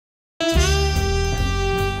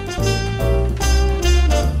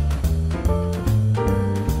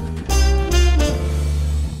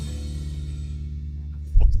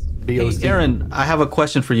Hey, Aaron, I have a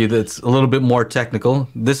question for you that's a little bit more technical.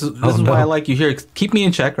 This is why I like you here. Keep me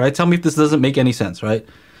in check, right? Tell me if this doesn't make any sense, right?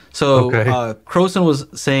 So, Croson was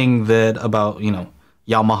saying that about,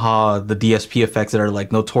 Yamaha, the DSP effects that are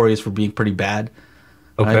like notorious for being pretty bad.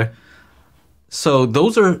 Okay. Right? So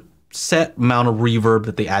those are set amount of reverb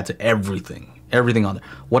that they add to everything on there.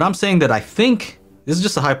 What I'm saying that I think, this is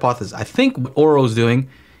just a hypothesis, I think what Auro is doing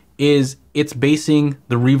is it's basing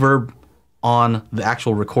the reverb on the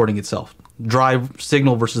actual recording itself. Dry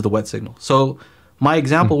signal versus the wet signal. So my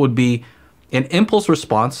example would be an impulse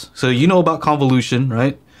response. So you know about convolution,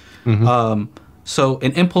 right? So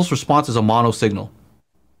an impulse response is a mono signal.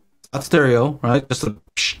 Not stereo, right? Just a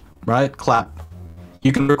right clap.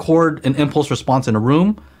 You can record an impulse response in a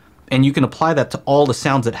room, and you can apply that to all the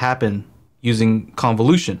sounds that happen using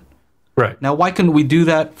convolution. Right. Now, why couldn't we do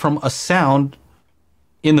that from a sound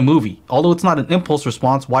in the movie? Although it's not an impulse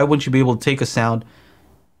response, why wouldn't you be able to take a sound,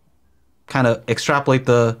 kind of extrapolate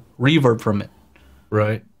the reverb from it?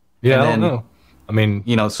 Right. Yeah, I don't know. I mean,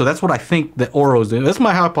 so that's what I think that Auro is doing. That's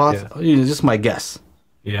my hypothesis. Yeah. Just my guess.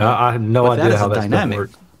 Yeah, I have no idea how that stuff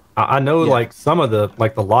works. I know, like some of the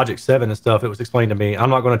Logic 7 and stuff. It was explained to me. I'm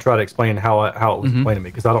not going to try to explain how it was explained to me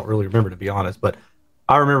because I don't really remember, to be honest. But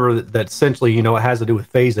I remember that essentially, it has to do with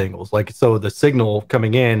phase angles. Like, so the signal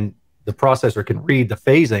coming in, the processor can read the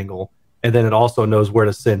phase angle, and then it also knows where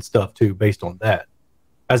to send stuff to based on that,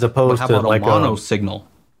 as opposed to like a mono signal.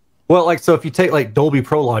 Well, like, so if you take like Dolby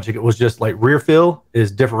Pro Logic, it was just like rear fill is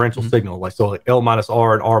differential signal, like so like L minus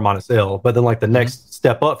R and R minus L. But then like the next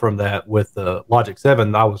step up from that with the Logic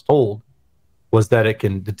 7, I was told, was that it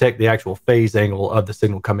can detect the actual phase angle of the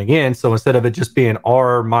signal coming in. So instead of it just being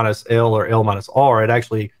R minus L or L minus R, it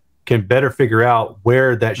actually can better figure out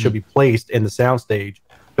where that should be placed in the soundstage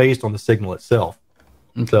based on the signal itself.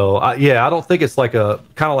 So I don't think it's like a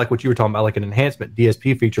kind of like what you were talking about, like an enhancement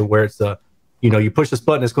DSP feature where it's a you push this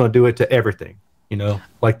button, it's going to do it to everything.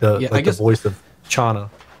 Like the voice of Chana.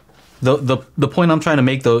 The point I'm trying to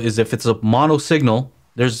make though is if it's a mono signal,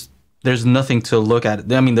 there's nothing to look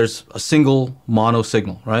at. I mean, there's a single mono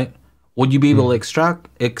signal, right? Would you be able to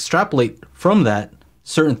extrapolate from that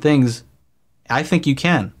certain things? I think you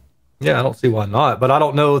can. Yeah, I don't see why not, but I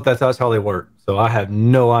don't know if that's how they work. So I have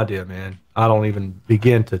no idea, man. I don't even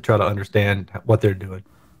begin to try to understand what they're doing.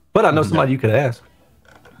 But I know somebody you could ask.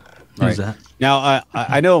 Right. Now,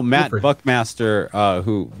 I know Matt Buckmaster,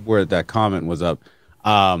 where that comment was up,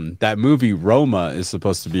 that movie Roma is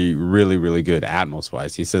supposed to be really, really good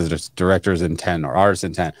Atmos-wise. He says there's director's intent or artist's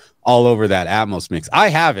intent all over that Atmos mix. I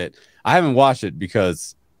have it. I haven't watched it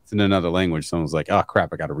because it's in another language. Someone was like, oh,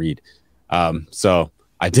 crap, I got to read. So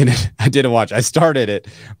I didn't watch. I started it,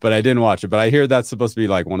 but I didn't watch it. But I hear that's supposed to be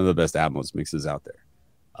like one of the best Atmos mixes out there.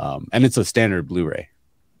 And it's a standard Blu-ray.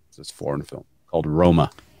 It's this foreign film called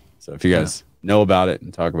Roma. So if you guys know about it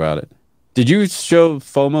and talk about it. Did you show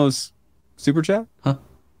FOMO's super chat? Huh?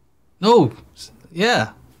 No.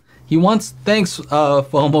 Yeah. He wants, thanks,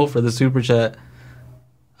 FOMO, for the super chat.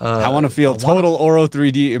 I want to feel total Auro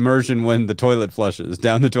 3D immersion when the toilet flushes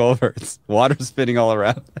down to 12 hertz. Water spinning all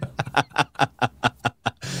around.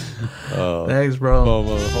 Thanks, bro.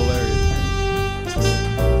 FOMO, hilarious.